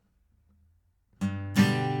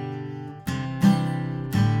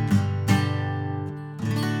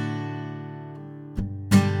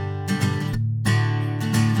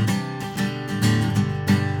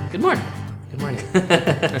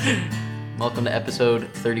Welcome to episode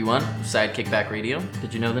 31 of Side Kickback Radio.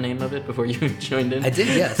 Did you know the name of it before you joined in? I did,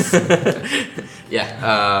 yes.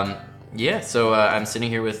 So I'm sitting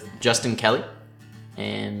here with Justin Kelly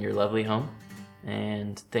and your lovely home.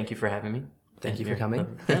 And thank you for having me. Thank you for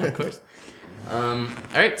coming. Yeah, of course. All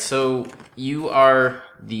right, so you are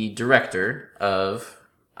the director of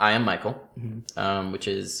I Am Michael, which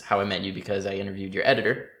is how I met you because I interviewed your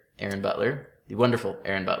editor, Aaron Butler, the wonderful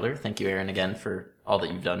Aaron Butler. Thank you, Aaron, again for all that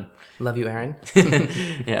you've done. Love you, Aaron.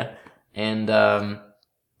 Yeah. And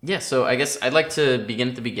so I guess I'd like to begin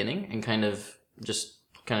at the beginning and kind of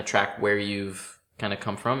track where you've kind of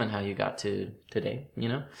come from and how you got to today, you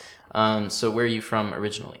know? So where are you from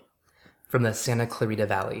originally? From the Santa Clarita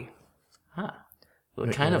Valley. Well,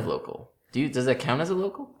 kind of local. Does that count as a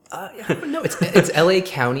local? No, it's LA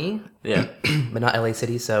County. Yeah. But not LA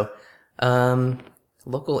City, so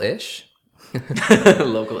local-ish.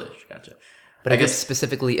 Local-ish, gotcha. But I guess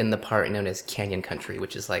specifically in the part known as Canyon Country,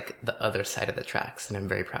 which is like the other side of the tracks, and I'm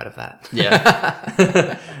very proud of that.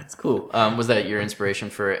 Yeah. It's cool. Was that your inspiration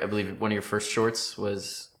for, I believe, one of your first shorts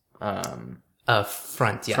was... Front,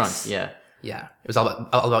 yes. Front, yeah. Yeah. It was all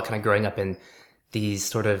about kind of growing up in these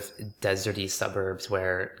sort of deserty suburbs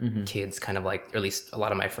where kids kind of like, or at least a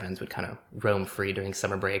lot of my friends would kind of roam free during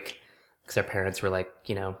summer break because their parents were like,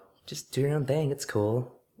 you know, just do your own thing. It's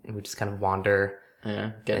cool. And we just kind of wander.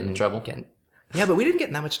 Yeah. Get in trouble. Yeah, but we didn't get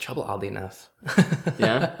in that much trouble, oddly enough.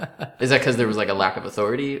 Yeah? Is that because there was like a lack of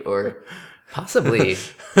authority or? Possibly.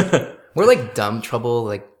 More like dumb trouble,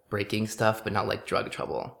 like breaking stuff, but not like drug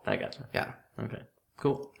trouble. I gotcha. Yeah. Okay.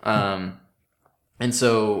 Cool. And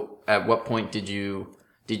so at what point did you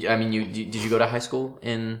go to high school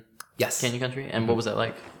in Yes. Canyon Country? And what was that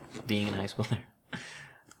like being in high school there?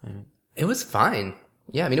 It was fine.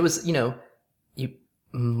 Yeah, I mean, it was, you know, you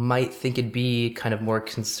might think it'd be kind of more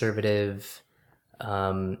conservative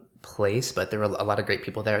place, but there were a lot of great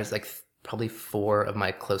people there. It was like probably 4 of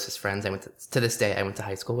my closest friends I went to this day I went to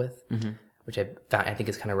high school with, which I think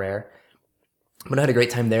is kind of rare. But I had a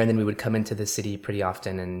great time there, and then we would come into the city pretty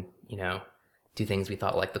often and, you know, do things we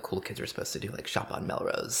thought like the cool kids were supposed to do, like shop on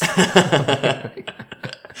Melrose.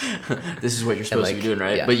 This is what you're supposed to be doing,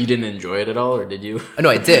 right? Yeah. But you didn't enjoy it at all, or did you? Oh, no,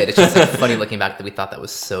 I did. It's just like funny looking back that we thought that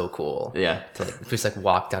was so cool. Yeah. To like just like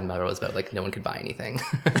walk down Melrose, but like no one could buy anything.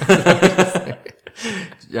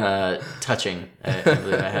 Touching. I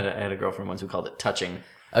had a girlfriend once who called it touching.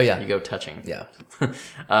 Oh yeah. You go touching. Yeah.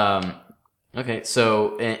 Okay,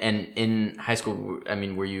 so and in high school, I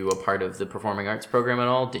mean, were you a part of the performing arts program at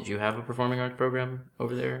all? Did you have a performing arts program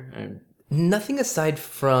over there? Nothing aside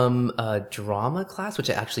from a drama class, which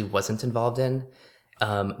I actually wasn't involved in.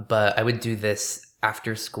 But I would do this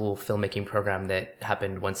after school filmmaking program that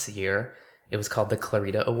happened once a year. It was called the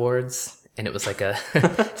Clarita Awards, and it was like a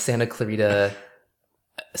Santa Clarita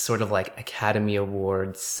sort of like Academy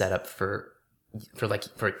Awards set up for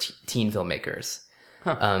teen filmmakers.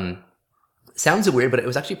 Sounds weird, but it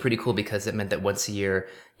was actually pretty cool because it meant that once a year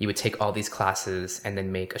you would take all these classes and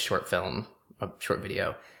then make a short film, a short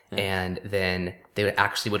video. Yeah. And then they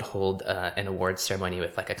would hold an awards ceremony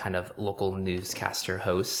with like a kind of local newscaster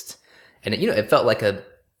host. And it felt like a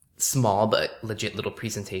small but legit little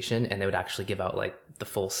presentation, and they would actually give out like the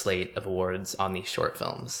full slate of awards on these short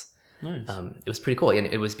films. Nice. It was pretty cool. And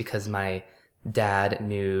it was because my dad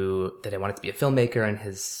knew that I wanted to be a filmmaker, and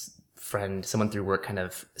his friend, someone through work, kind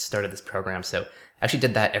of started this program. So I actually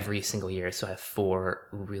did that every single year. So I have 4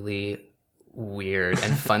 really weird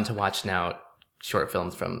and fun to watch now short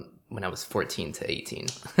films from when I was 14 to 18.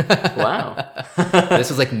 Wow. This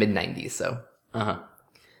was like mid-90s, so it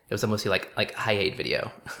was almost like high 8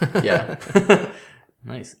 video. Yeah.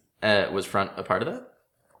 Nice. Was Front a part of that?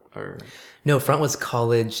 Or no, Front was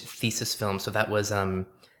college thesis film, so that was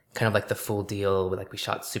kind of like the full deal with like we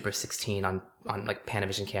shot Super 16 on like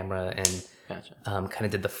Panavision camera and gotcha. Kind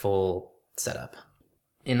of did the full setup.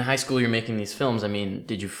 In high school, you're making these films. I mean,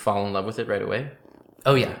 did you fall in love with it right away?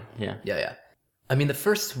 Oh yeah. Yeah. I mean, the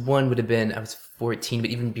first one would have been, I was 14, but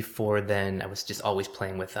even before then, I was just always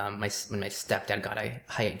playing with when my stepdad got a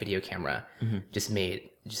high-end video camera,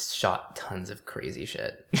 just shot tons of crazy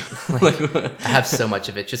shit. I have so much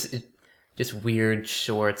of it, just weird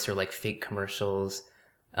shorts or like fake commercials.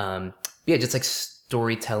 Just like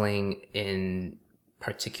storytelling in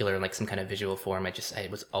particular, like some kind of visual form. I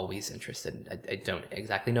was always interested. I don't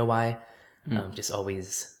exactly know why. Just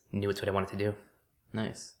always knew it's what I wanted to do.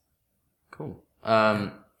 Nice. Cool.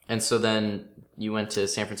 And so then you went to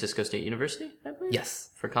San Francisco State University, I believe? Yes.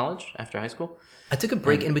 For college after high school? I took a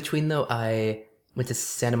break in between, though. I went to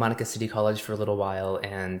Santa Monica City College for a little while,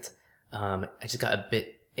 and I just got a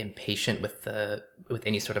bit impatient with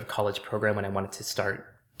any sort of college program when I wanted to start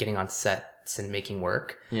getting on sets and making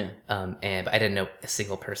work. Yeah. And I didn't know a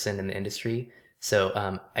single person in the industry. So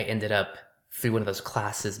I ended up through one of those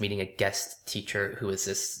classes meeting a guest teacher who was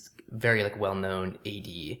this very like well-known AD.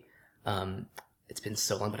 It's been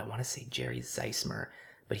so long, but I want to say Jerry Zeismer.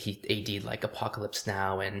 But he AD'd like Apocalypse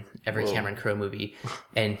Now and every Whoa. Cameron Crowe movie.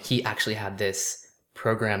 And he actually had this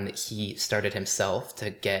program that he started himself to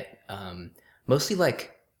get mostly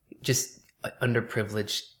like just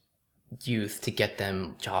underprivileged youth to get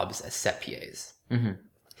them jobs as set PAs. Mm-hmm.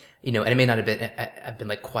 You know, and it may not have been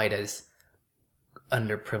like quite as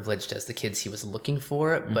underprivileged as the kids he was looking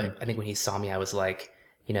for, but I think when he saw me, I was like,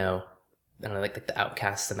 you know, I don't know, like the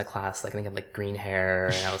outcasts in the class. Like I think I had like green hair,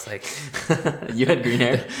 and I was like, You had green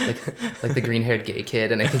hair. like the green haired gay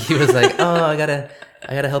kid, and I think he was like, oh, I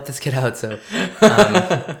gotta help this kid out. So,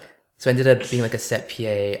 so I ended up being like a set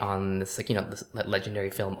PA on this like, you know, this legendary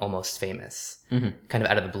film Almost Famous, kind of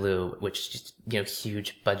out of the blue, which just, you know,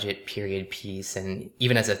 huge budget period piece, and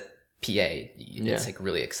even as a PA, it's like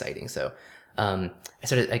really exciting. So, I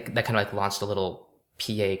started that kind of like launched a little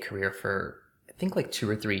PA career for I think like 2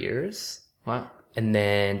 or 3 years. Wow. And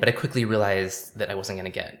then, but I quickly realized that I wasn't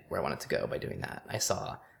going to get where I wanted to go by doing that. I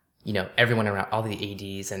saw, you know, everyone around, all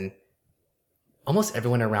the ADs and almost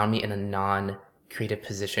everyone around me in a non-creative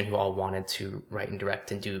position who all wanted to write and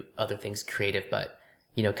direct and do other things creative, but,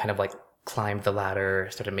 you know, kind of like climbed the ladder,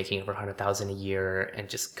 started making over 100,000 a year and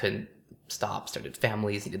just couldn't stop, started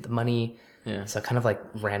families, needed the money. Yeah. So I kind of like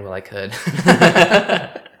ran while I could.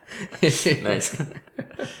 Nice.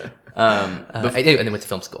 I did, and then went to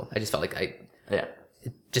film school. I just felt like Yeah.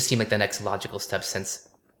 it just seemed like the next logical step since,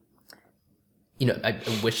 you know, I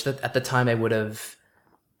wish that at the time I would have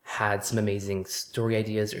had some amazing story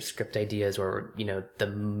ideas or script ideas or, you know, the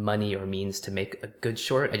money or means to make a good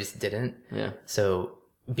short. I just didn't. Yeah. So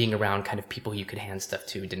being around kind of people you could hand stuff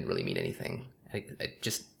to didn't really mean anything. I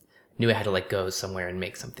just knew I had to like go somewhere and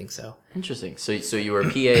make something. So Interesting. So you were a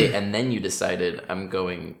PA, and then you decided I'm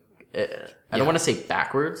going. I don't want to say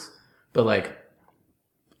backwards, but like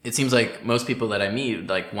it seems like most people that I meet,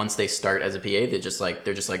 like once they start as a PA, they're just like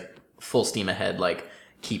full steam ahead, like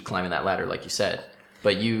keep climbing that ladder, like you said.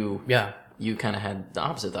 But you kind of had the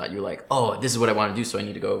opposite thought. You're like, oh, this is what I want to do, so I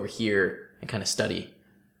need to go over here and kind of study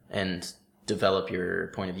and develop your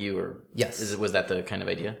point of view. Or yes, was that the kind of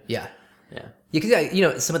idea? Yeah. Yeah. Because you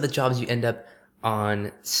know, some of the jobs you end up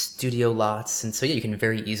on studio lots, and so yeah, you can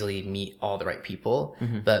very easily meet all the right people.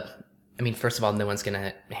 But I mean, first of all, no one's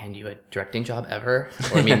gonna hand you a directing job ever.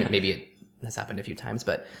 Or I mean, maybe it has happened a few times,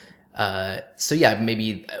 but so yeah,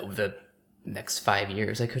 maybe the next 5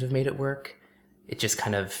 years I could have made it work. It just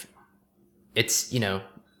kind of, it's, you know,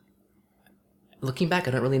 looking back,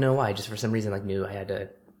 I don't really know why. Just for some reason, like knew I had to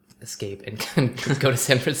escape and go to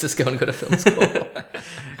San Francisco and go to film school.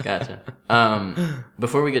 Gotcha.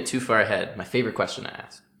 Before we get too far ahead, my favorite question to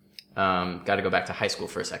ask, got to go back to high school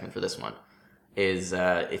for a second for this one, is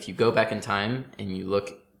if you go back in time and you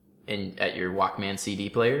look at your Walkman CD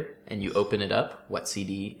player and you open it up, what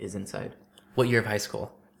CD is inside? What year of high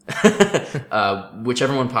school?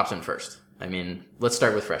 Whichever one pops in first. I mean, let's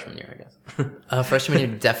start with freshman year, I guess. Freshman year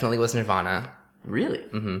definitely was Nirvana. Really?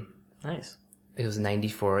 Mm-hmm. Nice. It was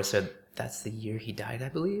 94, so that's the year he died, I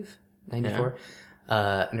believe. 94.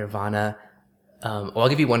 Yeah. Nirvana. Well, I'll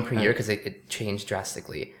give you one per year because it changed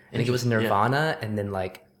drastically. I think it was Nirvana and then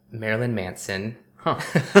like Marilyn Manson. Huh.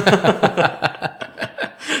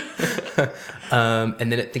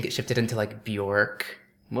 And then I think it shifted into like Bjork.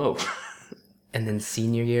 Whoa. And then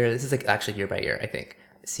senior year, this is like actually year by year, I think.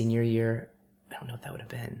 Senior year, I don't know what that would have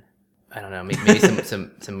been. I don't know, maybe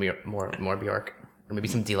some more Bjork, or maybe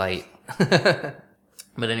some Delight.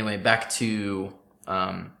 But anyway, back to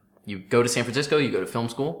you go to San Francisco, you go to film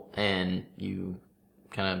school, and you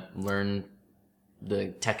kind of learn the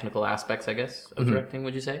technical aspects, I guess, of directing,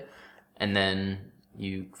 would you say? And then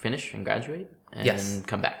you finish and graduate and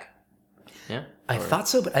come back. Yeah? I thought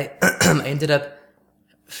so, but I I ended up,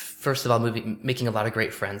 first of all, making a lot of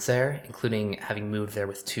great friends there, including having moved there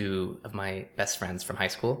with 2 of my best friends from high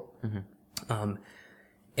school.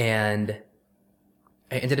 And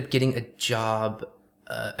I ended up getting a job.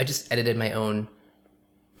 I just edited my own,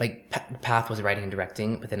 like path was writing and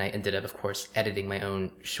directing, but then I ended up, of course, editing my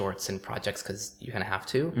own shorts and projects because you kind of have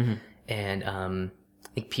to. And I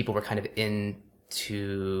think people were kind of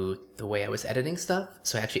into the way I was editing stuff.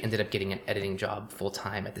 So I actually ended up getting an editing job full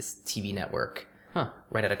time at this TV network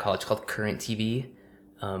right out of college called Current TV.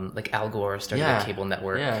 Like Al Gore started a cable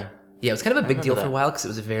network. Yeah, it was kind of a big deal for a while because it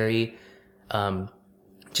was a very,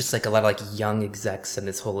 just like a lot of like young execs and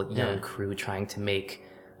this whole young crew trying to make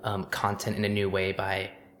content in a new way by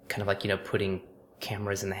kind of like, putting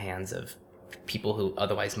cameras in the hands of people who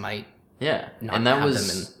otherwise might. Yeah, not and that have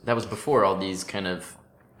was that was before all these kind of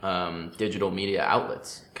digital media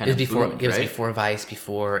outlets kind It was of before. boomed, It was right? before Vice,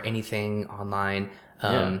 before anything online.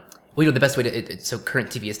 Yeah. Well, the best way to so current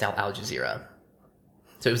TV is style Al Jazeera.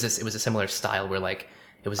 So it was a similar style where like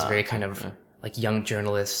it was very kind of like young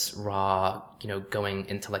journalists, raw, going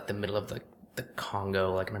into like the middle of the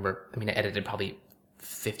Congo. Like I edited probably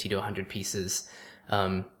 50 to 100 pieces.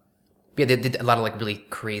 Yeah, they did a lot of like really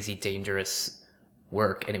crazy, dangerous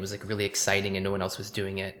work, and it was like really exciting, and no one else was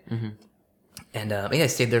doing it. Mm-hmm. And I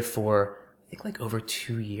stayed there for I think like over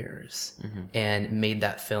 2 years, and made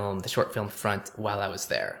that film, the short film Front, while I was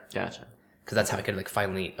there. Gotcha. Because that's how I could like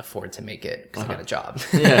finally afford to make it because I got a job.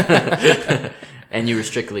 Yeah. And you were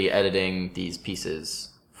strictly editing these pieces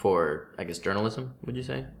for, I guess, journalism, would you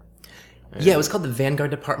say? Yeah, it was called the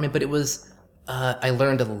Vanguard Department, but it was, I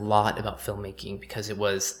learned a lot about filmmaking because it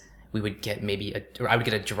was, we would get I would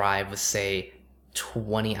get a drive with, say,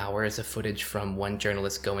 20 hours of footage from one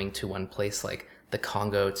journalist going to one place like the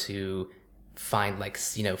Congo to find like,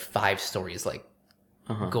 5 stories like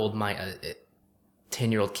gold mine,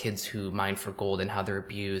 10-year-old kids who mine for gold and how they're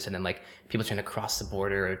abused, and then like people trying to cross the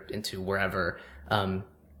border into wherever.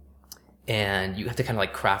 And you have to kind of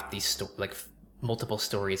like craft these multiple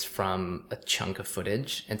stories from a chunk of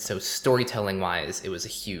footage. And so storytelling wise, it was a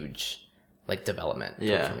huge like development for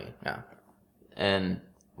me. Yeah. And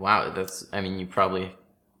wow, you probably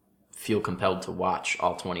feel compelled to watch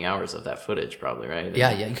all 20 hours of that footage probably, right?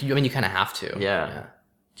 Yeah. You kind of have to. Yeah.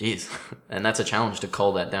 Jeez. And that's a challenge to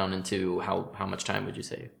cull that down into how much time would you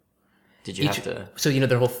say? Did you have to? So,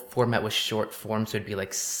 their whole format was short form. So it'd be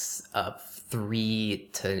like 3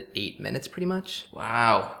 to 8 minutes pretty much.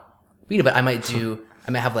 Wow. But I might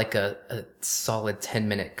have like a solid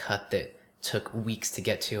 10-minute cut that took weeks to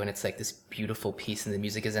get to. And it's like this beautiful piece and the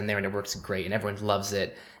music is in there and it works great and everyone loves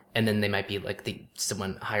it. And then they might be like,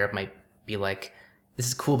 someone higher up might be like, this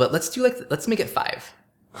is cool, but let's make it 5.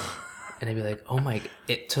 And I'd be like, oh my,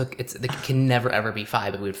 it can never ever be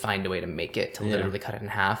 5, but we would find a way to make it, to literally cut it in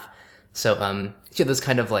half. So, those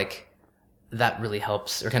kind of like, that really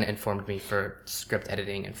helps or kind of informed me for script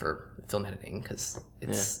editing and for film editing because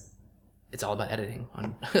it's all about editing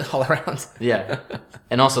all around. Yeah.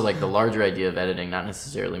 And also like the larger idea of editing, not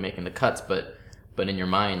necessarily making the cuts, but in your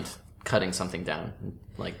mind, cutting something down,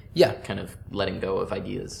 like kind of letting go of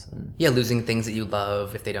ideas. And, losing things that you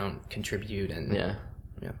love if they don't contribute and yeah.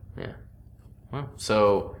 Well,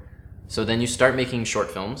 so then you start making short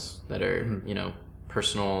films that are,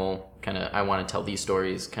 personal, kind of, I want to tell these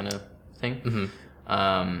stories kind of thing.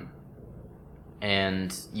 Mm-hmm.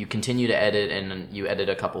 And you continue to edit, and you edit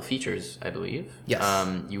a couple features, I believe. Yes.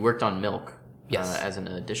 You worked on Milk as an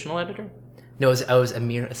additional editor? No, I was a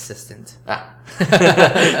mere assistant. A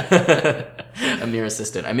mere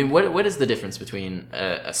assistant. I mean, what is the difference between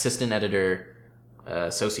assistant editor,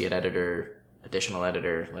 associate editor, additional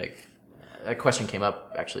editor? Like, that question came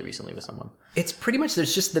up actually recently with someone. It's pretty much,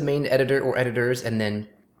 there's just the main editor or editors, and then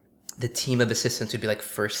the team of assistants would be like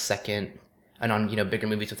first, second, and on, bigger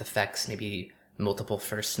movies with effects, maybe multiple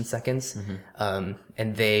firsts and seconds. Mm-hmm.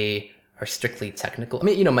 And they are strictly technical. I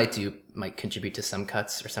mean, might contribute to some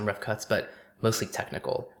cuts or some rough cuts, but mostly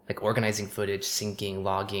technical, like organizing footage, syncing,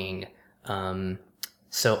 logging.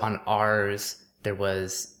 So on ours, there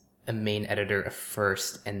was a main editor, a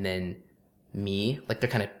first, and then me. Like, there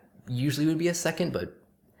kind of usually would be a second, but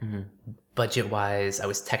budget wise, I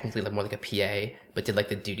was technically like more like a PA, but did like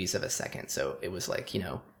the duties of a second. So it was like,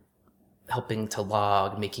 helping to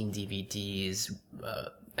log, making DVDs.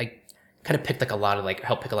 I kind of picked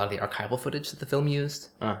helped pick a lot of the archival footage that the film used.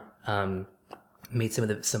 Made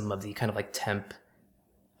some of the kind of like temp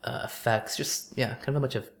effects. Just kind of a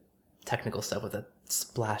bunch of technical stuff with a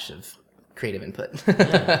splash of creative input.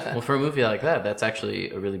 Yeah. Well, for a movie like that, that's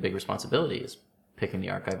actually a really big responsibility. Is picking the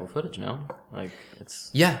archival footage, no? Like,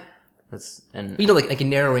 it's... Yeah. That's... And... like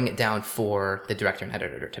narrowing it down for the director and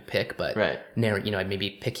editor to pick, but... Right.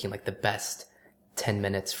 Maybe picking, like, the best 10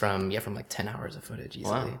 minutes from like 10 hours of footage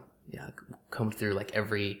easily. Wow. Yeah. Combed through, like,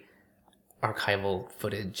 every archival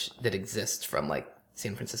footage that exists from, like,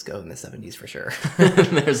 San Francisco in the 70s for sure.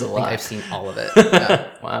 There's a lot. I've seen all of it. Yeah.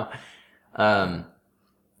 Wow.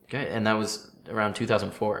 Okay. And that was around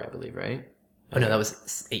 2004, I believe, right? Oh, no, that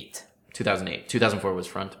was 8. 2008. 2004 was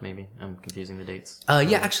Front, maybe. I'm confusing the dates. I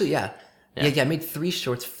made 3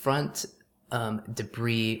 shorts. Front,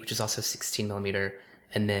 Debris, which is also 16 millimeter,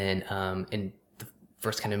 and then in the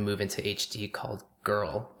first kind of move into HD called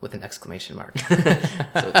Girl with an exclamation mark.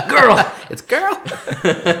 So, Girl! It's Girl!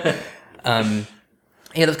 That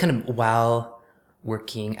was kind of while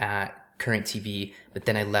working at current TV, but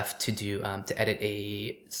then I left to do to edit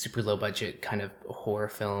a super low budget kind of horror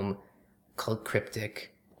film called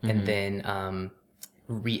Cryptic, and then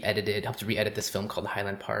helped to re-edit this film called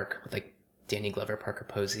Highland Park with like Danny Glover, Parker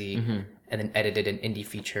Posey, and then edited an indie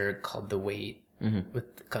feature called The Wait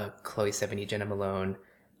with Chloe Sevigny, Jenna Malone,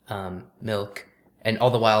 Milk, and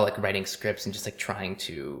all the while like writing scripts and just like trying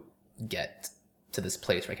to get to this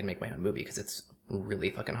place where I can make my own movie because it's really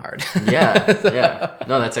fucking hard. Yeah.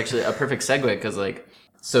 No, that's actually a perfect segue because like,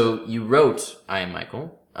 so you wrote I Am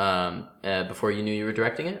Michael before you knew you were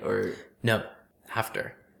directing it, or No,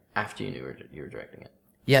 after. after you knew you were directing it?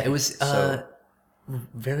 Yeah, it was So-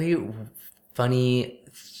 very funny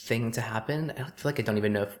thing to happen. I feel like I don't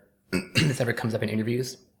even know if this ever comes up in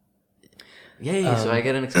interviews. Yay! So I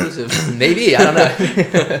get an exclusive. Maybe, I don't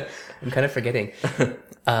know. I'm kind of forgetting. So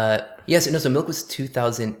Milk was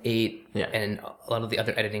 2008, Yeah. and a lot of the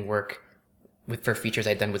other editing work for features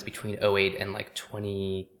I'd done was between 2008 and like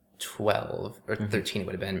 2012 or 13 it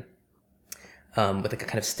would have been, with like a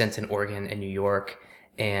kind of stint in Oregon and New York,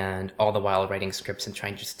 and all the while writing scripts and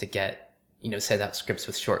trying just to get, set out scripts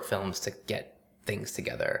with short films to get things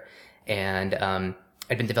together. And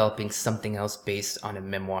I'd been developing something else based on a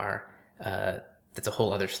memoir that's a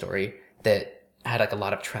whole other story that had like a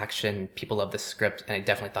lot of traction. People love the script, and I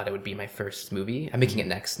definitely thought it would be my first movie. I'm making it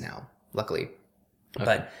next now, luckily.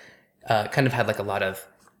 Okay. But kind of had like a lot of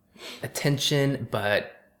attention,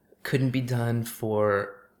 but couldn't be done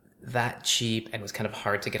for that cheap, and was kind of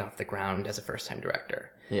hard to get off the ground as a first-time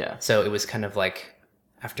director. Yeah. So it was kind of like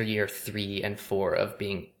after year 3 and 4 of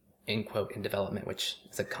being in quote in development, which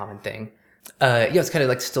is a common thing. It's kind of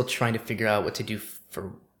like still trying to figure out what to do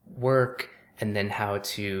for work, and then how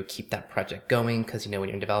to keep that project going, because when you're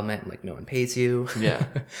in development, like no one pays you. Yeah.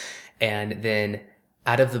 And then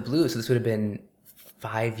out of the blue, so this would have been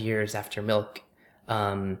 5 years after Milk,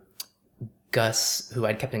 Gus, who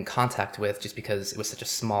I'd kept in contact with just because it was such a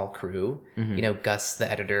small crew, Gus,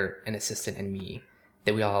 the editor, an assistant, and me,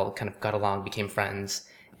 that we all kind of got along, became friends.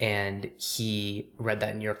 And he read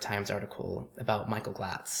that New York Times article about Michael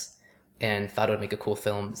Glatz and thought it would make a cool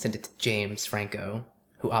film, sent it to James Franco,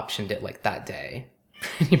 who optioned it like that day,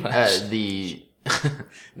 pretty much. The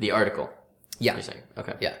article. Yeah. You're saying.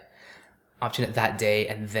 Okay. Yeah. Optioned it that day,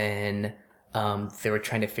 and then they were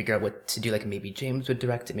trying to figure out what to do. Like maybe James would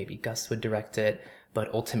direct it, maybe Gus would direct it,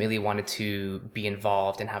 but ultimately wanted to be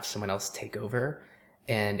involved and have someone else take over.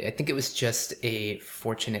 And I think it was just a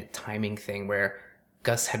fortunate timing thing where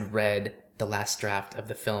Gus had read the last draft of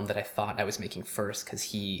the film that I thought I was making first, because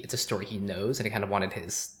it's a story he knows, and I kind of wanted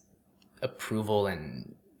his approval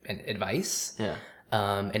and advice. Yeah.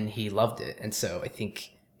 And he loved it. And so I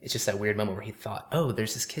think it's just that weird moment where he thought, oh,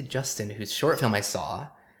 there's this kid, Justin, whose short film I saw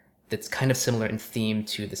that's kind of similar in theme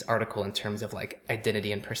to this article in terms of like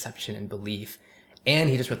identity and perception and belief. And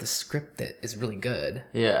he just wrote the script that is really good.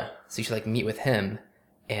 Yeah. So you should like meet with him.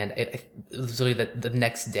 And it was literally the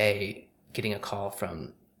next day getting a call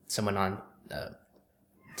from someone on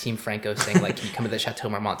Team Franco saying like, can you come to the Chateau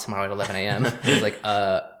Marmont tomorrow at 11 a.m.? I was like,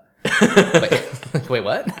 wait,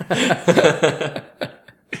 what?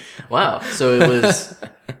 Wow. So it was.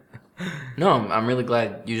 No, I'm really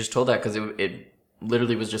glad you just told that, because it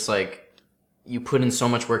literally was just like you put in so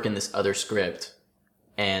much work in this other script,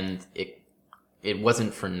 and it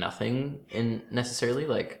wasn't for nothing in necessarily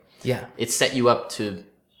like. Yeah. It set you up to,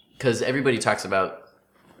 because everybody talks about,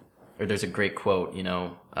 or there's a great quote,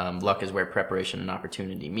 luck is where preparation and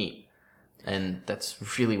opportunity meet. And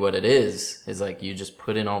that's really what it is like you just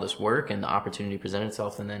put in all this work and the opportunity presented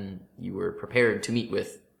itself, and then you were prepared to meet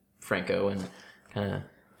with Franco and kind of.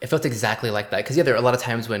 It felt exactly like that. Because there are a lot of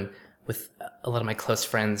times when, with a lot of my close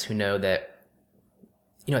friends who know that,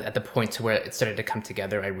 at the point to where it started to come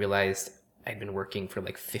together, I realized I'd been working for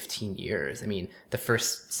like 15 years. I mean, the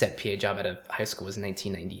first set PA job out of high school was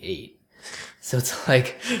 1998. So it's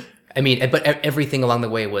like, but everything along the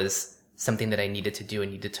way was something that I needed to do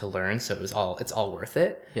and needed to learn. So it's all worth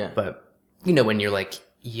it. Yeah. But, when you're like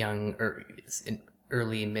young or in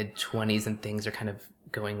early mid 20s and things are kind of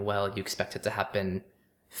going well, you expect it to happen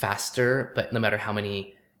faster. But no matter how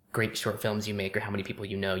many great short films you make or how many people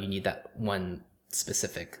you need that one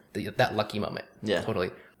specific, that lucky moment. Yeah.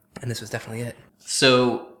 Totally. And this was definitely it.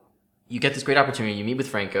 So you get this great opportunity. You meet with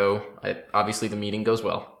Franco. Obviously, the meeting goes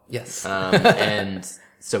well. Yes. And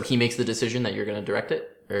so he makes the decision that you're going to direct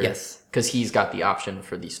it? Yes. Because he's got the option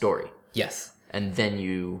for the story. Yes. And then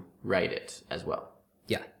you write it as well.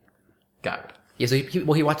 Yeah. Got it. Yeah, so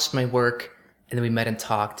he watched my work, and then we met and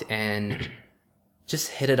talked and just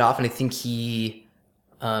hit it off. And I think he,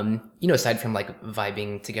 aside from like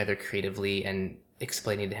vibing together creatively and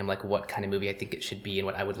explaining to him like what kind of movie I think it should be and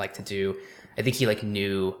what I would like to do. I think he like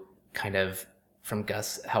knew kind of from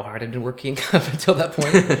Gus how hard I'd been working up until that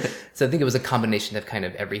point. So I think it was a combination of kind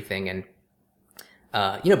of everything. And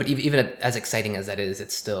but even as exciting as that is,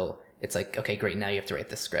 it's like, okay, great, now you have to write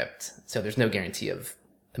the script. So there's no guarantee of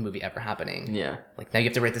a movie ever happening. Yeah. Like now you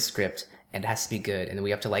have to write the script and it has to be good, and then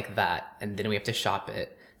we have to like that, and then we have to shop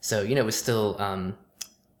it. So, it was still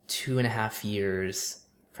 2.5 years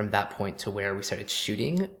from that point to where we started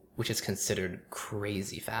shooting, which is considered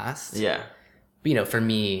crazy fast. Yeah. But, for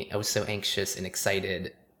me, I was so anxious and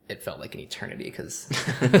excited, it felt like an eternity because...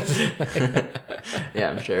 Yeah,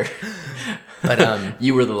 I'm sure. But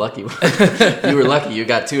you were the lucky one. You were lucky. You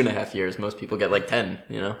got 2.5 years. Most people get like 10,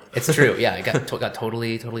 It's true. Yeah, I got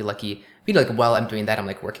totally lucky. But, like while I'm doing that, I'm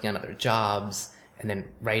like working on other jobs and then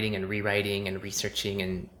writing and rewriting and researching,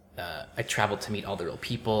 and I traveled to meet all the real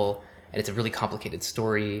people, and it's a really complicated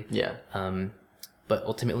story. Yeah. But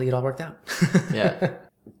ultimately, it all worked out. Yeah.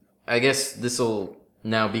 I guess this will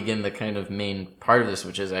now begin the kind of main part of this,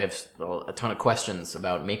 which is I have a ton of questions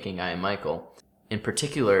about making I Am Michael. In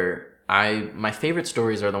particular, my favorite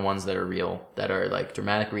stories are the ones that are real, that are like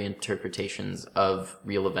dramatic reinterpretations of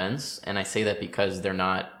real events. And I say that because they're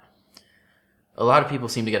not... A lot of people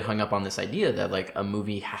seem to get hung up on this idea that like a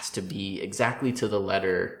movie has to be exactly to the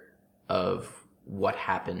letter of what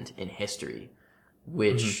happened in history,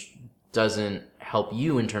 which doesn't help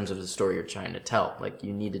you in terms of the story you're trying to tell. Like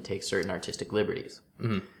you need to take certain artistic liberties.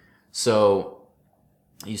 Mm-hmm. So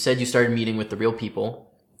you said you started meeting with the real people,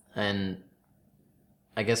 and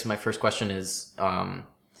I guess my first question is,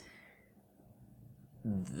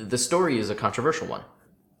 the story is a controversial one.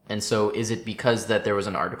 And so is it because that there was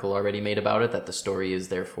an article already made about it that the story is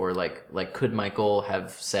therefore like could Michael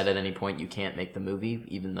have said at any point you can't make the movie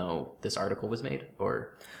even though this article was made?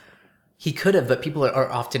 Or he could have, but people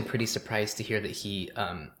are often pretty surprised to hear that he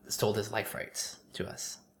sold his life rights to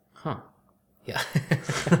us. Huh. Yeah.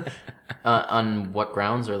 On what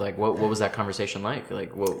grounds, or like what was that conversation like?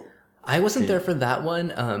 Like what? I wasn't there for that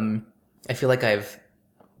one. I feel like I've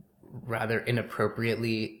rather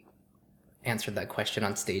inappropriately answered that question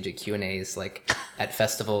on stage at Q&As, like at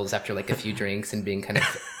festivals after like a few drinks and being kind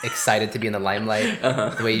of excited to be in the limelight.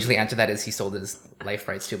 The way I usually answer that is he sold his life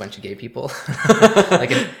rights to a bunch of gay people, like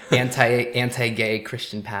an anti-gay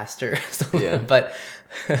Christian pastor. Yeah. But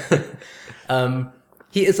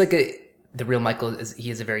he is like the real Michael he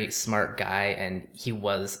is a very smart guy, and he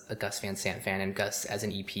was a Gus Van Sant fan, and Gus as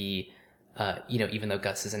an EP, even though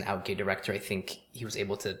Gus is an out gay director, I think he was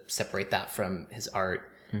able to separate that from his art.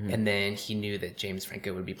 Mm-hmm. And then he knew that James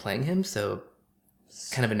Franco would be playing him, so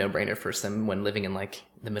kind of a no-brainer for someone living in like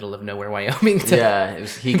the middle of nowhere, Wyoming.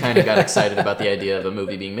 He kind of got excited about the idea of a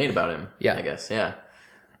movie being made about him. Yeah, I guess. Yeah.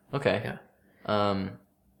 Okay. Yeah.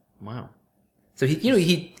 Wow. So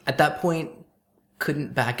he at that point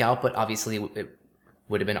couldn't back out, but obviously it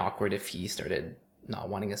would have been awkward if he started not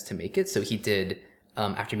wanting us to make it. So he did.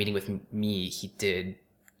 After meeting with me, he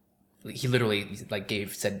literally like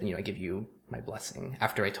said, I give you my blessing,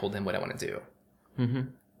 after I told him what I want to do. Mm-hmm.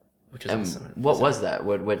 Which was awesome. What was that?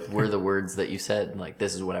 What were the words that you said? Like,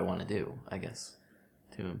 this is what I want to do, I guess,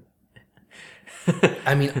 to him.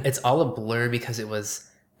 I mean, it's all a blur because it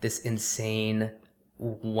was this insane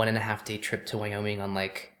 1.5 day trip to Wyoming on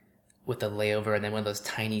like with a layover, and then one of those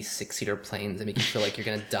tiny 6-seater planes that make you feel like you're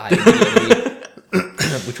gonna die immediately,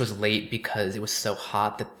 which was late because it was so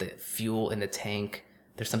hot that the fuel in the tank,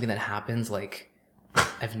 there's something that happens, like I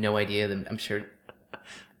have no idea. I'm sure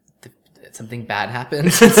something bad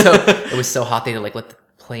happened. So it was so hot they had to like let the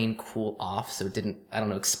plane cool off so it didn't, I don't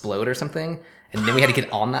know, explode or something. And then we had to get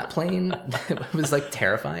on that plane. It was like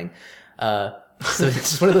terrifying. So it's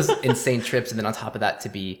just one of those insane trips. And then on top of that, to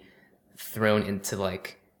be thrown into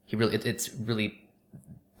like, it's really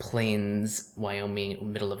Plains,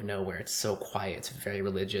 Wyoming, middle of nowhere. It's so quiet. It's very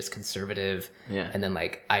religious, conservative. Yeah. And then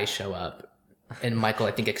like I show up, and Michael,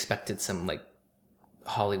 I think, expected some like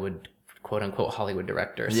Hollywood, quote unquote Hollywood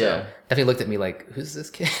director. So definitely looked at me like, who's this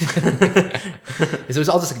kid? It was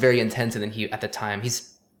all just like very intense. And then at the time,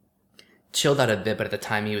 he's chilled out a bit, but at the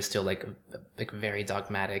time he was still like very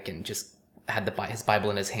dogmatic and just had his Bible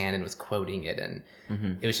in his hand and was quoting it. And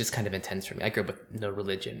it was just kind of intense for me. I grew up with no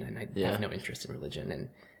religion, and I have no interest in religion. And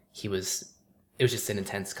it was just an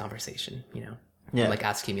intense conversation, like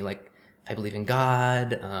asking me like if I believe in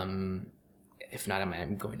God, if not, am I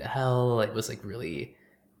going to hell? It was like really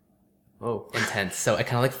intense. So I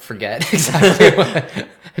kind of like forget exactly what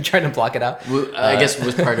I'm trying to block it out. I guess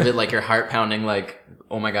was part of it like your heart pounding, like,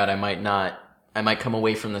 oh my God, I might come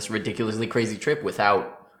away from this ridiculously crazy trip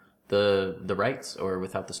without the rights or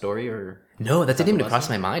without the story, or no, that didn't even cross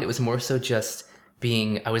my mind. It was more so just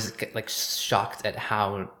I was like shocked at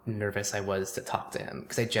how nervous I was to talk to him,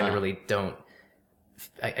 because I generally don't.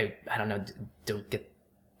 I don't know, don't get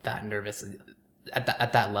that nervous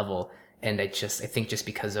at that level, and I think just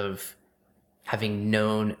because of having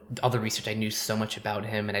known all the research, I knew so much about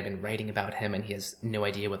him, and I've been writing about him, and he has no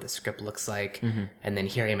idea what the script looks like, and then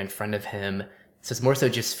here I am in front of him. So it's more so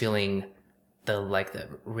just feeling the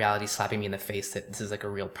reality slapping me in the face that this is like a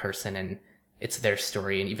real person and it's their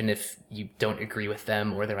story, and even if you don't agree with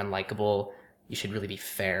them or they're unlikable, you should really be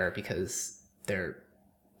fair, because they're,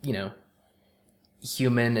 you know,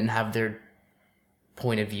 human and have their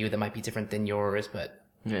point of view that might be different than yours, but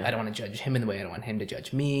I don't want to judge him in the way I don't want him to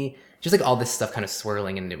judge me. Just like all this stuff kind of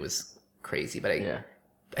swirling, and it was crazy. But I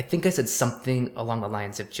think I said something along the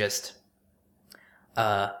lines of just, you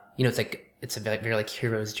know, it's a very like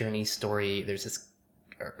hero's journey story. There's this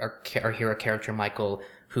our hero character Michael,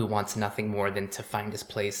 who wants nothing more than to find his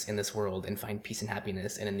place in this world and find peace and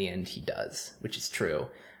happiness, and in the end he does, which is true.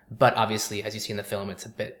 But obviously, as you see in the film, it's a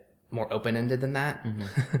bit more open-ended than that,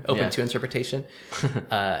 open to interpretation,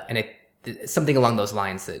 and something along those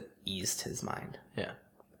lines that eased his mind. Yeah.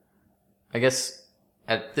 I guess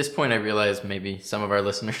at this point I realize maybe some of our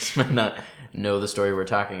listeners might not know the story we're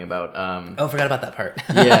talking about. Oh, forgot about that part.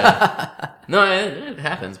 Yeah. No, it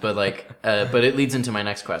happens, but but it leads into my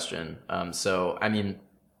next question. So, I mean,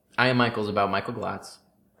 I Am Michael's about Michael Glatz,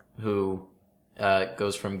 who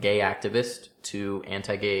goes from gay activist to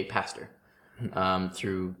anti-gay pastor,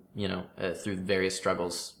 through through various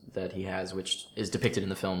struggles that he has, which is depicted in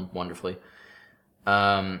the film wonderfully,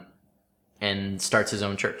 and starts his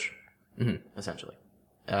own church, essentially.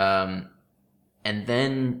 And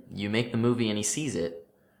then you make the movie and he sees it.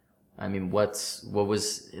 I mean, what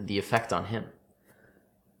was the effect on him?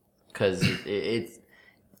 Because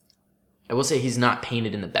I will say he's not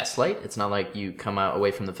painted in the best light. It's not like you come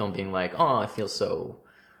away from the film being like, oh, I feel so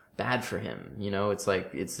bad for him. You know, it's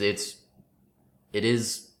like, it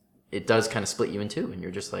does kind of split you in two, and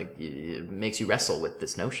you're just like, it makes you wrestle with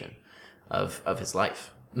this notion of his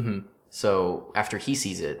life. Mm-hmm. So after he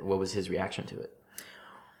sees it, what was his reaction to it?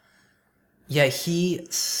 Yeah,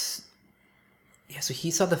 so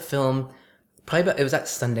he saw the film it was at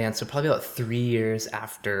Sundance, so probably about 3 years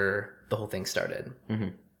after the whole thing started. Mm-hmm.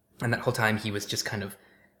 And that whole time he was just kind of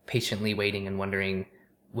patiently waiting and wondering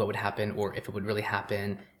what would happen, or if it would really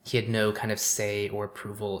happen. He had no kind of say or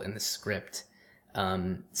approval in the script.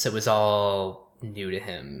 So it was all new to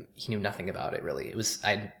him. He knew nothing about it, really.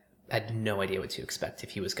 I had no idea what to expect, if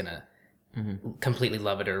he was gonna completely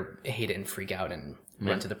love it or hate it and freak out and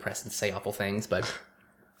run to the press and say awful things. But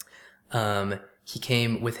he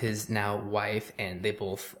came with his now wife, and they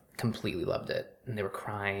both completely loved it, and they were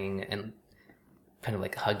crying and kind of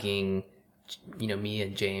like hugging, you know, me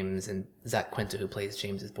and James and Zach Quinto, who plays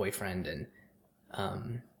James's boyfriend, and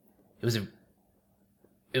it was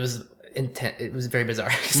intense. It was a very bizarre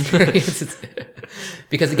experience.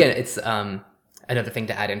 Because again, it's another thing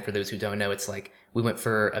to add in for those who don't know. It's like we went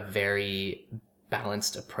for a very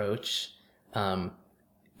balanced approach, in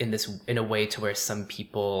a way to where some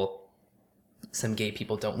gay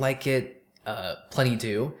people don't like it. Plenty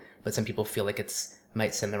do, but some people feel like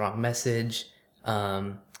might send the wrong message.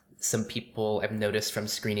 Some people I've noticed from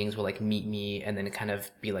screenings will like meet me and then kind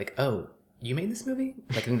of be like, "Oh, you made this movie?"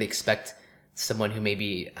 Like, I think they expect someone who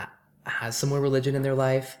maybe has some more religion in their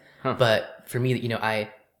life. Huh. But for me, you know, I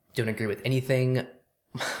don't agree with anything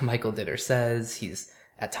Michael did or says. He's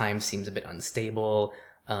at times seems a bit unstable.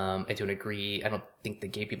 I don't agree. I don't think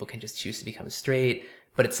that gay people can just choose to become straight.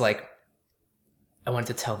 But it's like, I wanted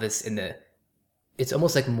to tell this it's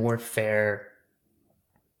almost like more fair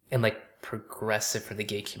and like progressive for the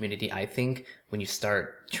gay community, I think, when you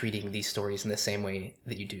start treating these stories in the same way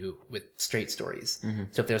that you do with straight stories. Mm-hmm.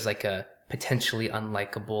 So if there's like a potentially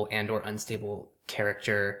unlikable and or unstable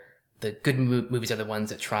character, the good movies are the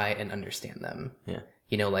ones that try and understand them. Yeah.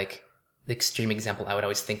 You know, like the extreme example I would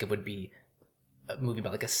always think of would be a movie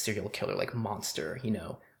about like a serial killer, like Monster, you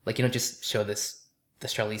know, like you don't just show the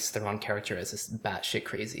Charlize Theron character as this batshit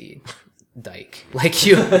crazy dyke. Like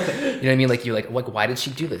you know what I mean? Like you're like, why did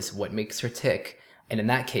she do this? What makes her tick? And in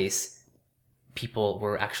that case, people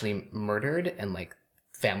were actually murdered, and like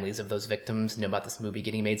families of those victims know about this movie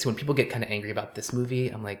getting made. So when people get kind of angry about this movie,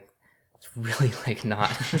 I'm like, it's really like not.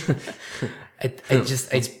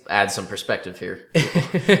 Let's add some perspective here.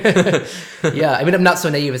 Yeah, I mean, I'm not so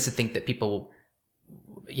naive as to think that people,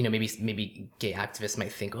 you know, maybe gay activists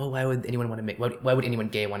might think, oh, why would anyone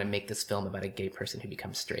gay want to make this film about a gay person who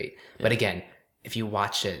becomes straight? Yeah. But again, if you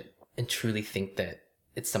watch it and truly think that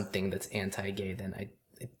it's something that's anti-gay, then I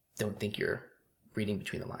don't think you're reading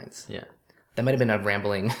between the lines. Yeah. That might have been a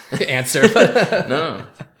rambling answer, but No.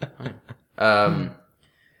 Um,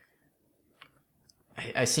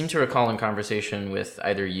 I seem to recall in conversation with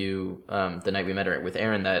either you, the night we met, or with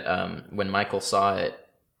Aaron, that when Michael saw it,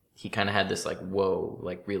 he kind of had this like whoa,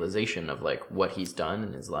 like realization of like what he's done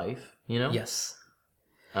in his life. You know? yes.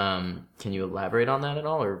 Can you elaborate on that at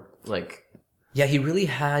all, or like? Yeah, he really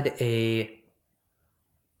had a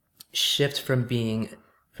shift from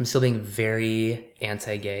still being very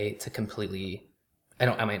anti-gay to completely. I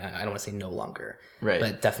don't want to say no longer, Right.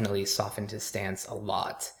 but definitely softened his stance a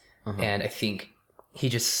lot. Uh-huh. And I think he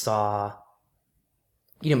just saw.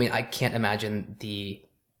 I mean, I can't imagine the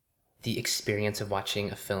experience of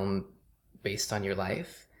watching a film based on your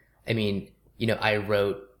life. I mean, I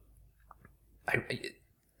wrote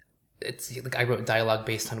dialogue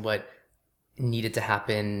based on what needed to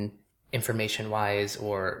happen information wise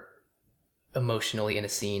or emotionally in a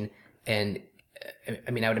scene, and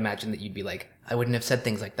I mean, I would imagine that you'd be like, I wouldn't have said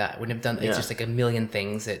things like that. I wouldn't have done. It's just like a million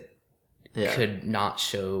things that could not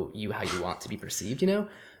show you how you want to be perceived,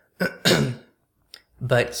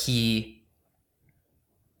 But he,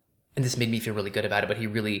 and this made me feel really good about it, but he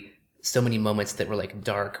really, so many moments that were like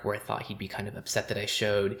dark where I thought he'd be kind of upset that I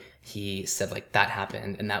showed, he said like, that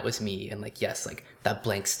happened and that was me. And like, yes, like that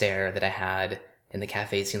blank stare that I had in the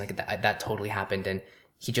cafe scene, like that totally happened. And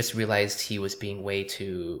he just realized he was being way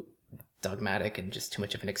too dogmatic and just too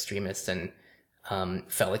much of an extremist, and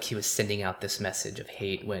felt like he was sending out this message of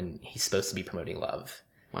hate when he's supposed to be promoting love.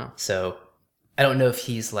 Wow. So I don't know if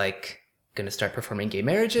he's like going to start performing gay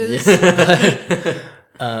marriages,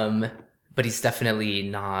 but he's definitely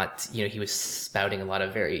not, he was spouting a lot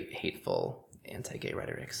of very hateful anti-gay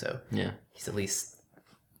rhetoric. So Yeah. he's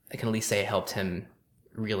I can at least say I helped him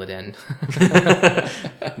reel it in.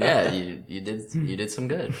 Yeah, you did some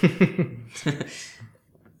good.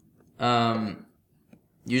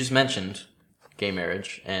 You just mentioned gay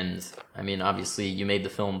marriage, and I mean, obviously, you made the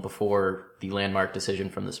film before the landmark decision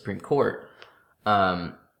from the Supreme Court.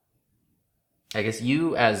 I guess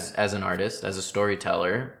you, as an artist, as a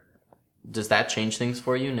storyteller, does that change things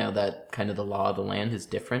for you now that kind of the law of the land is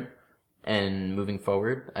different and moving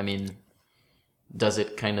forward? I mean, does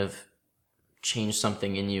it kind of change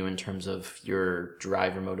something in you in terms of your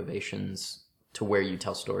drive or motivations to where you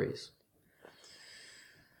tell stories?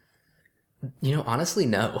 Honestly,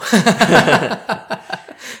 no.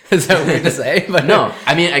 Is that weird to say? But No,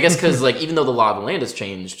 I mean, I guess because like even though the law of the land has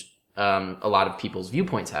changed, a lot of people's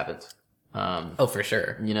viewpoints haven't. Oh, for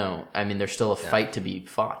sure. I mean, there's still a fight to be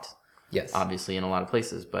fought. Yes. Obviously, in a lot of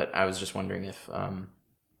places. But I was just wondering if,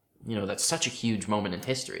 that's such a huge moment in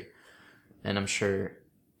history, and I'm sure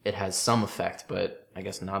it has some effect, but I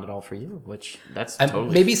guess not at all for you. Which that's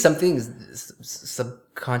totally maybe something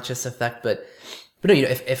subconscious effect, but no,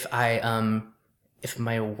 if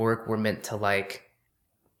my work were meant to like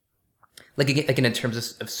again in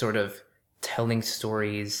terms of sort of telling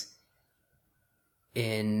stories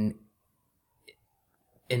in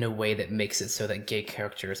a way that makes it so that gay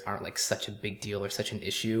characters aren't like such a big deal or such an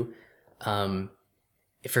issue.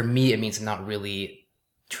 For me, it means not really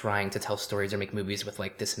trying to tell stories or make movies with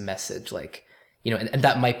like this message, like, and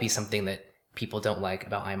that might be something that people don't like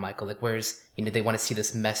about I, Am Michael. Like, whereas, they want to see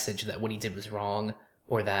this message that what he did was wrong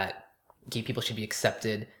or that gay people should be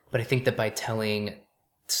accepted. But I think that by telling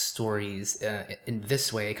stories in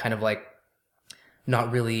this way, kind of like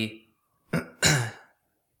not really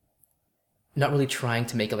trying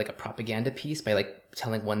to make it like a propaganda piece by like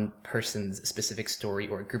telling one person's specific story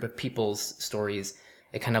or a group of people's stories,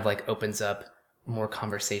 it kind of like opens up more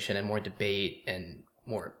conversation and more debate and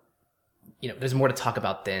more, there's more to talk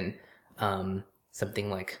about than something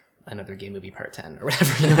like another gay movie part 10 or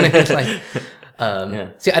whatever, what I mean? Like,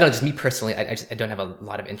 So I don't know, just me personally, I don't have a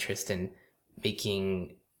lot of interest in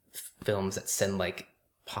making films that send like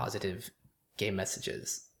positive gay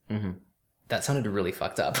messages. Mm-hmm. That sounded really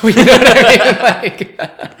fucked up. You know what I mean? Like,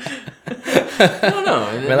 no.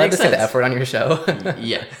 Am I allowed to say the F word on your show?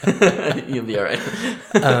 Yeah, you'll be all right.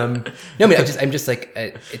 No, I mean, I'm just like,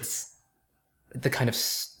 it's the kind of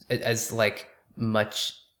as like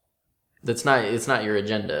much. It's not your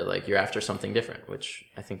agenda. Like you're after something different, which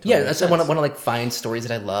I think. Totally I want to like find stories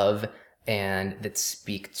that I love and that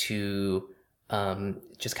speak to.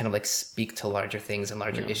 Just kind of like speak to larger things and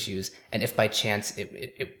larger issues. And if by chance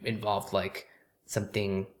it involved like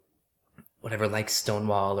something, whatever, like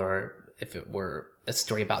Stonewall, or if it were a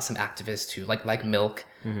story about some activist who like Milk,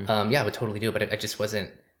 I would totally do it. But I just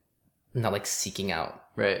not like seeking out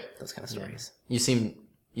those kind of stories. You seem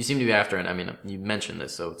to be after, and I mean, you mentioned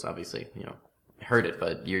this, so it's obviously, I heard it,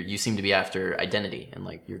 but you seem to be after identity, and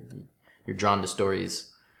like you're drawn to stories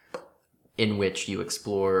in which you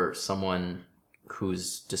explore someone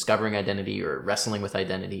who's discovering identity or wrestling with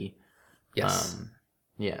identity. Yes.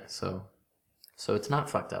 Yeah, so it's not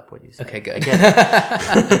fucked up what you said. Okay, good. I get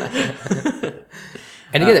it.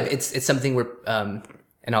 And again, it's something where,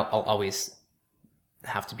 and I'll always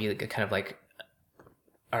have to be like a kind of like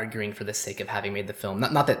arguing for the sake of having made the film.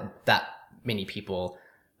 Not that many people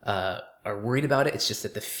are worried about it. It's just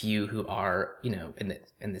that the few who are,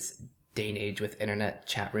 in this day and age with internet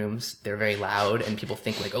chat rooms, they're very loud, and people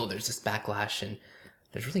think like, oh, there's this backlash, and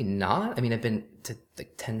there's really not. I mean, I've been to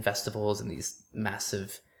like 10 festivals and these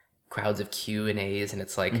massive crowds of Q&As, and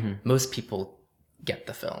it's like most people get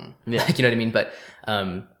the film. Yeah. You know what I mean? But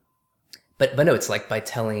no, it's like by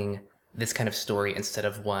telling this kind of story instead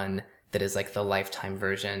of one that is like the Lifetime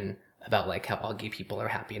version about like how all gay people are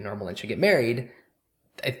happy and normal and should get married,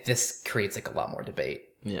 this creates like a lot more debate.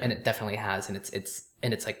 Yeah. And it definitely has, and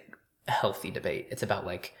it's like a healthy debate. It's about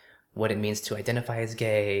like what it means to identify as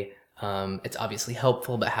gay. It's obviously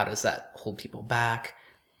helpful, but how does that hold people back?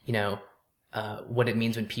 What it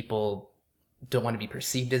means when people don't want to be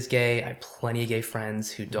perceived as gay. I have plenty of gay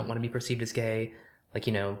friends who don't want to be perceived as gay. Like,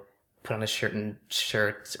 put on a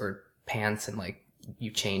shirt or pants and like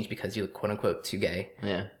you change because you look quote unquote too gay.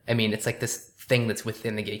 Yeah. I mean, it's like this thing that's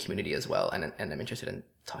within the gay community as well. And I'm interested in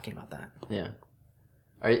talking about that. Yeah.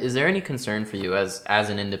 Is there any concern for you as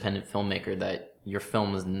an independent filmmaker that your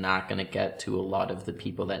film is not going to get to a lot of the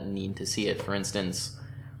people that need to see it? For instance,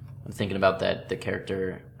 I'm thinking about the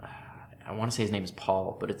character, I want to say his name is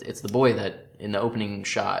Paul, but it's the boy that in the opening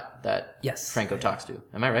shot that Yes. Franco talks to.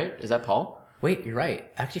 Am I right? Is that Paul? Wait, you're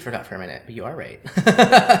right. I actually forgot for a minute, but you are right.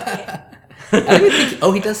 I don't even think.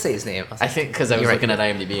 Oh, he does say his name. I think because I was looking at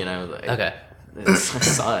IMDb and I was like, Okay. I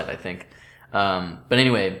saw it, I think. But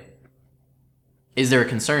anyway, is there a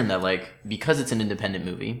concern that like because it's an independent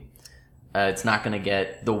movie, it's not going to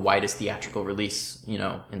get the widest theatrical release, in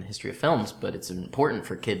the history of films, but it's important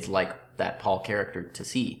for kids like that Paul character to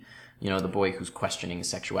see, the boy who's questioning his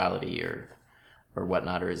sexuality or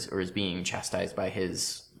whatnot, or is being chastised by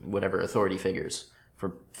his whatever authority figures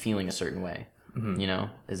for feeling a certain way. Mm-hmm.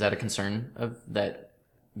 Is that a concern that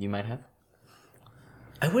you might have?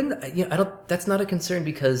 I wouldn't. I don't. That's not a concern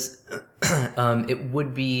because it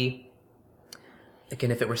would be, again,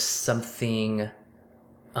 if it were something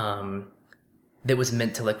that was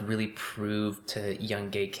meant to like really prove to young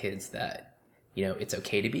gay kids that it's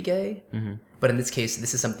okay to be gay. Mm-hmm. But in this case,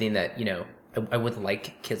 this is something that I would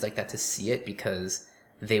like kids like that to see it because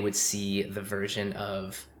they would see the version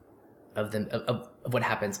of what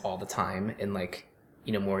happens all the time in like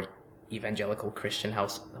more evangelical Christian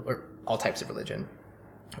house or all types of religion,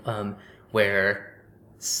 where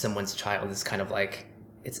someone's child is kind of like,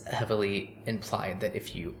 it's heavily implied that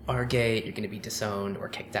if you are gay, you're going to be disowned or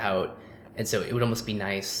kicked out. And so it would almost be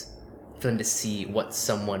nice for them to see what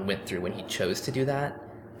someone went through when he chose to do that,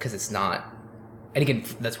 because it's not. And again,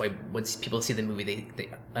 that's why once people see the movie, they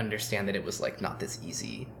understand that it was like not this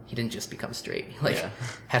easy. He didn't just become straight. He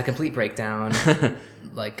had a complete breakdown.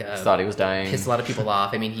 Thought he was dying. Pissed a lot of people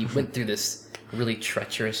off. I mean, he went through this really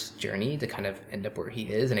treacherous journey to kind of end up where he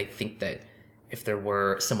is. And I think that if there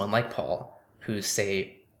were someone like Paul, who's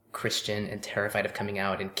say Christian and terrified of coming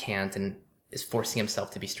out and can't and is forcing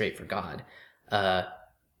himself to be straight for God, I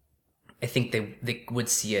think they would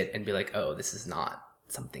see it and be like, oh, this is not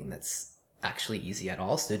something that's actually easy at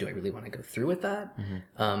all. So do I really want to go through with that?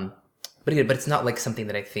 Mm-hmm. But it's not like something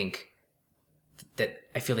that I think that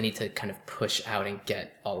I feel the need to kind of push out and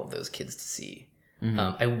get all of those kids to see.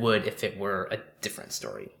 Mm-hmm. I would if it were a different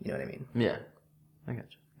story. You know what I mean? Yeah, I got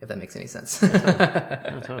you. If that makes any sense.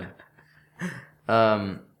 No, totally.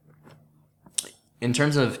 In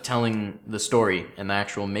terms of telling the story and the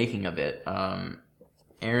actual making of it,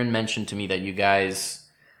 Aaron mentioned to me that you guys,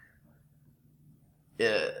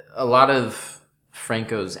 a lot of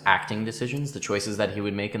Franco's acting decisions, the choices that he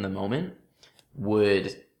would make in the moment,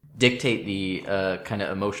 would dictate the kind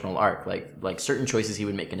of emotional arc. Like certain choices he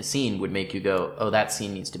would make in a scene would make you go, oh, that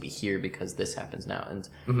scene needs to be here because this happens now.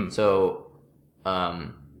 And so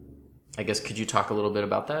I guess could you talk a little bit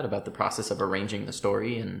about that, about the process of arranging the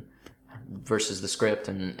story and versus the script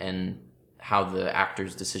and how the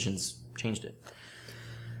actors' decisions changed it?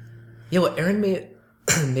 Yeah, well, Aaron may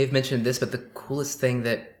have mentioned this, but the coolest thing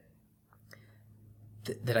that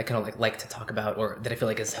I kind of like to talk about, or that I feel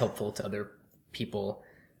like is helpful to other people,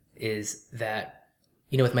 is that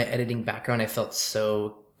with my editing background, I felt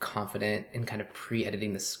so confident in kind of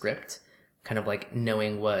pre-editing the script, kind of like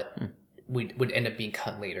knowing what would end up being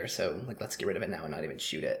cut later. So like, let's get rid of it now and not even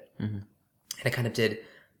shoot it. Mm-hmm. And I kind of did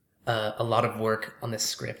a lot of work on this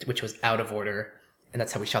script, which was out of order, and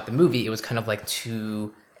that's how we shot the movie. It was kind of like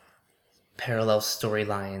two parallel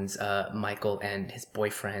storylines, Michael and his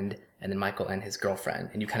boyfriend, and then Michael and his girlfriend,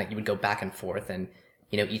 and you would go back and forth, and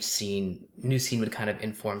each new scene would kind of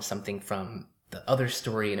inform something from the other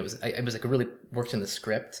story, and it was like it really worked in the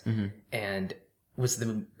script, and was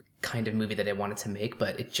the kind of movie that I wanted to make,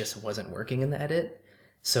 but it just wasn't working in the edit.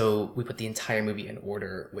 So we put the entire movie in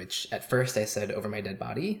order, which at first I said over my dead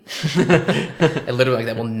body. I literally, like,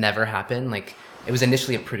 that will never happen. Like, it was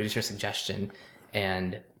initially a producer suggestion,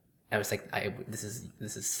 and I was like, this is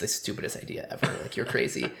the stupidest idea ever. Like, you're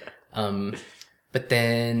crazy. But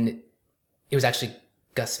then it was actually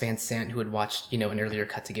Gus Van Sant who had watched, an earlier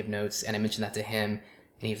cut to give notes, and I mentioned that to him,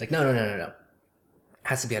 and he was like, no. It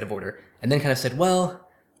has to be out of order. And then kind of said, well,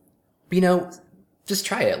 just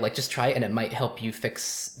try it. Like, just try it, and it might help you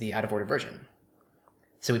fix the out of order version.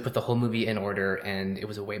 So we put the whole movie in order, and it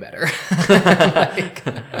was way better.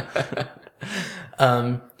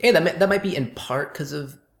 That might be in part because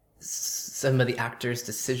of some of the actors'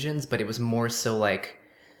 decisions, but it was more so like,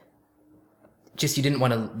 just you didn't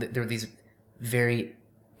want to. There were these very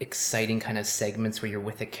exciting kind of segments where you're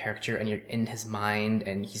with a character and you're in his mind,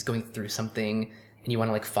 and he's going through something, and you want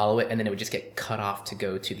to like follow it, and then it would just get cut off to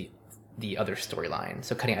go to the other storyline.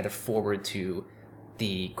 So cutting either forward to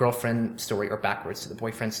the girlfriend story or backwards to the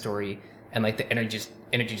boyfriend story, and like the energy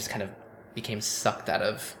just kind of became sucked out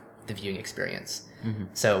of the viewing experience.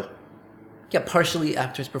 So yeah, partially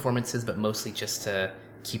actors' performances, but mostly just to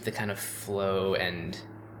keep the kind of flow and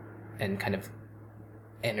kind of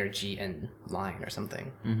energy and line or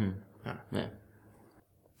something. Yeah.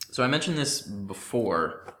 So I mentioned this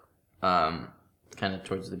before, kind of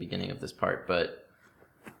towards the beginning of this part, but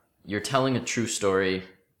you're telling a true story.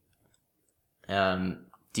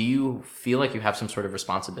 Do you feel like you have some sort of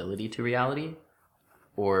responsibility to reality?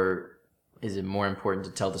 Or is it more important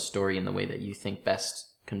to tell the story in the way that you think best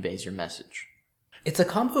conveys your message? It's a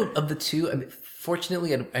combo of the two. I mean,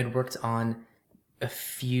 fortunately, I'd worked on a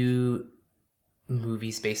few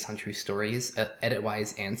movies based on true stories,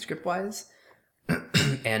 edit-wise and script-wise,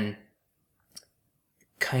 and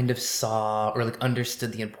kind of saw or like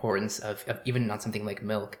understood the importance of even on something like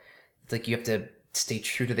Milk. It's like you have to stay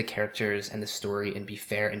true to the characters and the story and be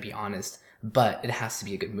fair and be honest, but it has to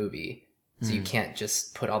be a good movie. So you can't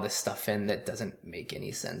just put all this stuff in that doesn't make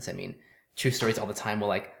any sense. I mean, true stories all the time will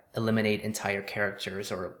like eliminate entire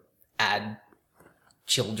characters or add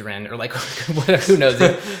children or like who knows.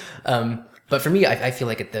 But for me, I feel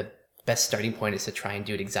like the best starting point is to try and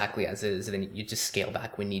do it exactly as is, and then you just scale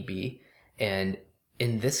back when need be. And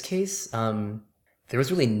in this case, there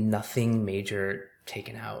was really nothing major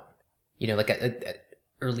taken out. Like at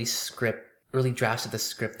early drafts of the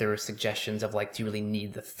script, there were suggestions of like, do you really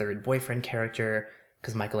need the third boyfriend character?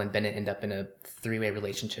 Because Michael and Bennett end up in a 3-way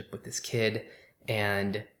relationship with this kid.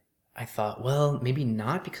 And I thought, well, maybe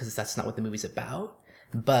not, because that's not what the movie's about.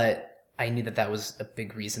 But I knew that was a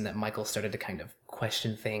big reason that Michael started to kind of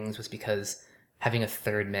question things, was because having a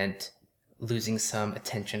third meant losing some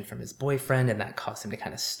attention from his boyfriend, and that caused him to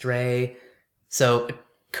kind of stray. So it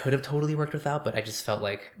could have totally worked without, but I just felt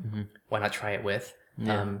like, why not try it with?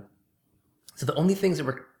 Yeah. So the only things that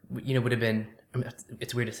were, would have been, I mean,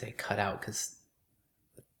 it's weird to say cut out, because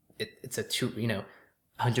it's a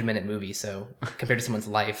 100-minute movie, so compared to someone's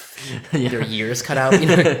life, there are years cut out. You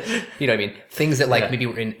know what I mean? Things that like maybe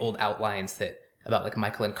were in old outlines that about like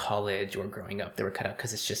Michael in college or growing up, they were cut out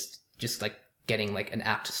because it's just like getting like an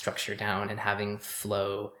act structure down and having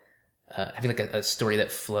flow, having like a story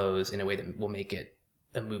that flows in a way that will make it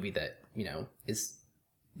a movie that is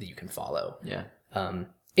that you can follow. Yeah.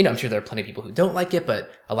 I'm sure there are plenty of people who don't like it,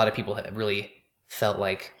 but a lot of people have really felt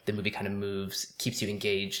like the movie kind of keeps you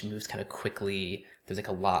engaged, moves kind of quickly. There's like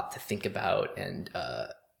a lot to think about, and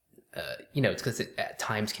it's because it at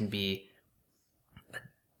times can be a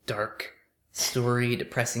dark story,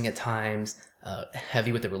 depressing at times,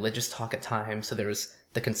 heavy with the religious talk at times. So there's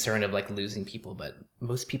the concern of like losing people, but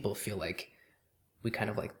most people feel like we kind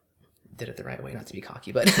of like did it the right way, not to be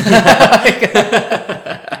cocky, but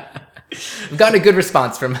we've gotten a good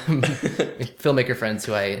response from filmmaker friends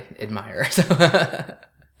who I admire. So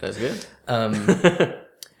that's good.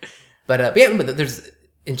 But there's,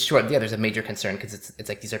 in short, there's a major concern because it's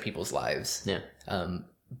like these are people's lives. Yeah.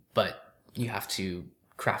 But you have to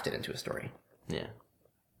craft it into a story. Yeah.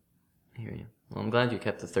 I hear you. Well, I'm glad you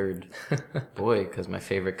kept the third boy, because my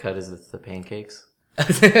favorite cut is the pancakes.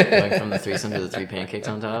 Going from the threesome to the 3 pancakes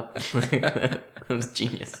on top. That was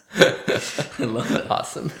genius. I love it.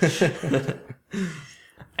 Awesome.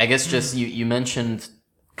 I guess just you mentioned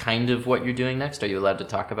kind of what you're doing next. Are you allowed to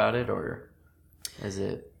talk about it, or is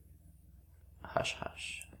it hush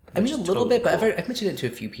hush? I mean, a little bit, but I've mentioned it to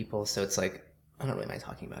a few people, so it's like I don't really mind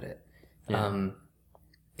talking about it.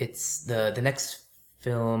 It's the next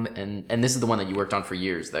film. And this is the one that you worked on for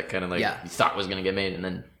years that kind of like you thought was going to get made and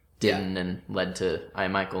then didn't and led to I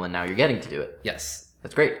Am Michael, and now you're getting to do it. Yes.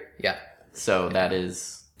 That's great. Yeah. So that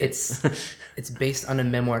is... It's based on a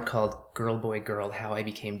memoir called Girl, Boy, Girl, How I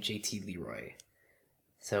Became JT Leroy.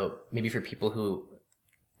 So maybe for people who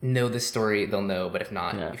know this story, they'll know, but if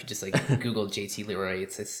not, if you just like Google JT Leroy,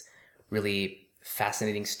 it's this really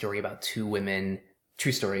fascinating story about two women,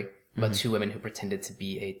 true story, about two women who pretended to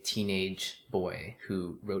be a teenage boy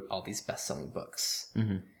who wrote all these best-selling books.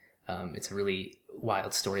 It's a really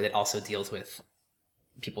wild story that also deals with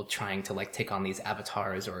people trying to like take on these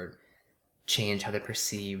avatars or change how they're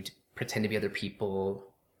perceived, pretend to be other people.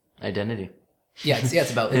 Identity. Yeah,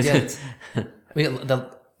 it's about.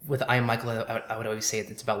 With I Am Michael, I would always say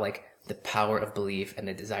it's about like the power of belief and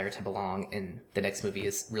the desire to belong. And the next movie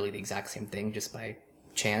is really the exact same thing, just by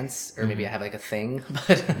chance, or maybe I have like a thing.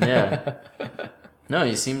 But no,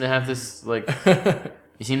 you seem to have this like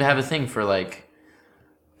you seem to have a thing for like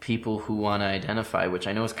people who want to identify, which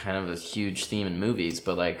I know is kind of a huge theme in movies,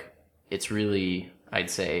 but like it's really, I'd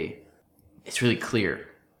say, it's really clear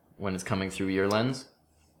when it's coming through your lens.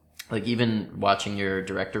 Like even watching your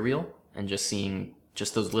director reel and just seeing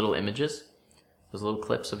just those little images, those little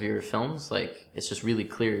clips of your films, like it's just really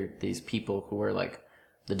clear these people who are like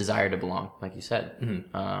the desire to belong, like you said.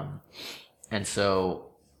 And so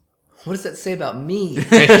what does that say about me?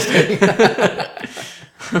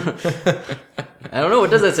 I don't know, what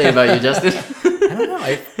does that say about you, Justin? I don't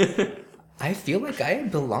know. I feel like I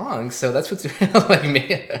belong, so that's what's like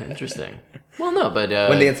me. Interesting. Well, no, but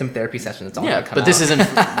when they get some therapy session, it's all gonna come but out. this isn't.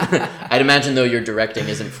 I'd imagine though your directing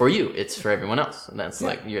isn't for you; it's for everyone else. And that's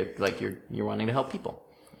like you're wanting to help people.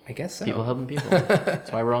 I guess so. People helping people.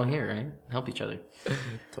 That's why we're all here, right? Help each other.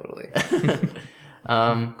 Totally.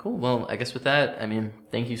 Cool. Well, I guess with that, I mean,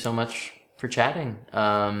 thank you so much for chatting.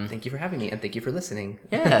 Thank you for having me, and thank you for listening.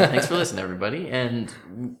 Yeah, thanks for listening, everybody. And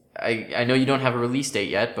I know you don't have a release date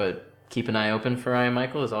yet, but keep an eye open for I Am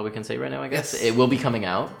Michael is all we can say right now, I guess. Yes. It will be coming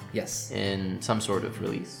out. Yes. In some sort of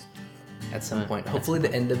release. At some point. Hopefully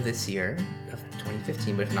the end of this year, of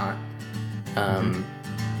 2015, but if not,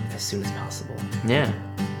 as soon as possible. Yeah.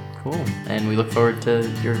 Cool. And we look forward to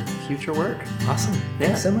your future work. Awesome. Yeah.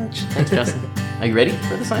 Thanks so much. Thanks, Justin. Are you ready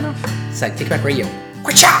for the sign-off? Psych, Take Back Radio.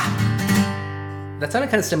 Wacha! That sounded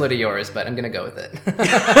kind of similar to yours, but I'm going to go with it.